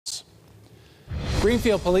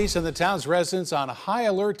Greenfield Police and the town's residents on high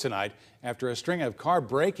alert tonight after a string of car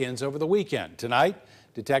break-ins over the weekend. Tonight,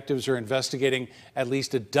 detectives are investigating at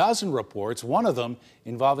least a dozen reports, one of them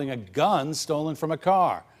involving a gun stolen from a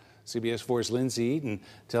car. CBS 4's Lindsay Eaton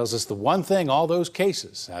tells us the one thing all those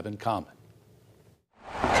cases have in common.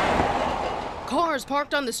 Cars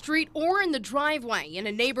parked on the street or in the driveway in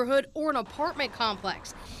a neighborhood or an apartment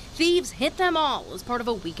complex. Thieves hit them all as part of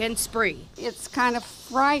a weekend spree. It's kind of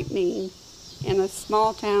frightening in a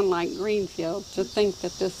small town like Greenfield to think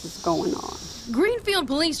that this is going on. Greenfield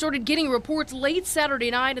Police started getting reports late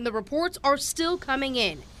Saturday night, and the reports are still coming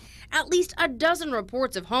in. At least a dozen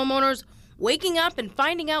reports of homeowners waking up and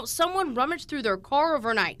finding out someone rummaged through their car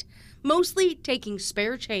overnight, mostly taking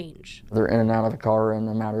spare change. They're in and out of the car in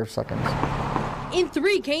a matter of seconds. In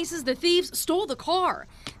 3 cases, the thieves stole the car.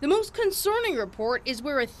 The most concerning report is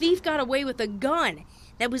where a thief got away with a gun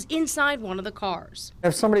that was inside one of the cars.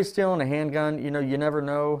 If somebody's stealing a handgun, you never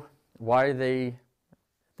know why they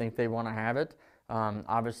think they want to have it.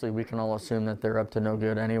 Obviously, we can all assume that they're up to no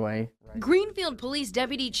good anyway. Greenfield Police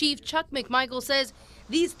Deputy Chief Chuck McMichael says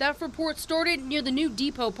these theft reports started near the new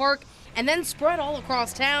Depot Park and then spread all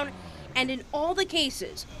across town. And in all the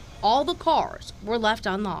cases, all the cars were left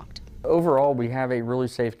unlocked. Overall, we have a really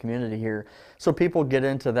safe community here. So people get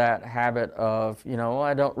into that habit of,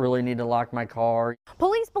 I don't really need to lock my car.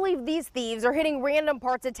 Police believe these thieves are hitting random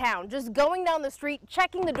parts of town, just going down the street,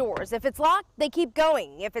 checking the doors. If it's locked, they keep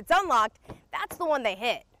going. If it's unlocked, that's the one they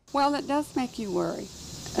hit. Well, it does make you worry,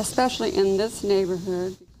 especially in this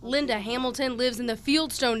neighborhood. Linda Hamilton lives in the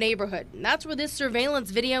Fieldstone neighborhood, and that's where this surveillance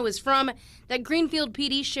video is from that Greenfield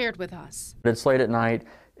PD shared with us. It's late at night.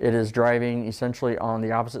 It is driving essentially on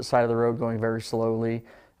the opposite side of the road, going very slowly.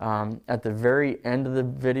 At the very end of the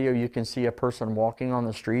video, you can see a person walking on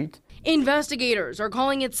the street. Investigators are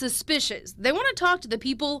calling it suspicious. They want to talk to the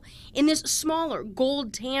people in this smaller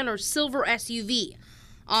gold, tan, or silver SUV.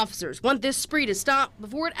 Officers want this spree to stop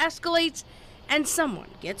before it escalates and someone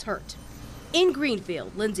gets hurt. In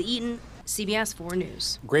Greenfield, Lindsay Eaton, CBS 4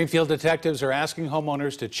 News. Greenfield detectives are asking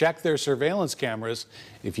homeowners to check their surveillance cameras.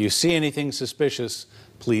 If you see anything suspicious,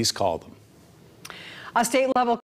 please call them. A state-level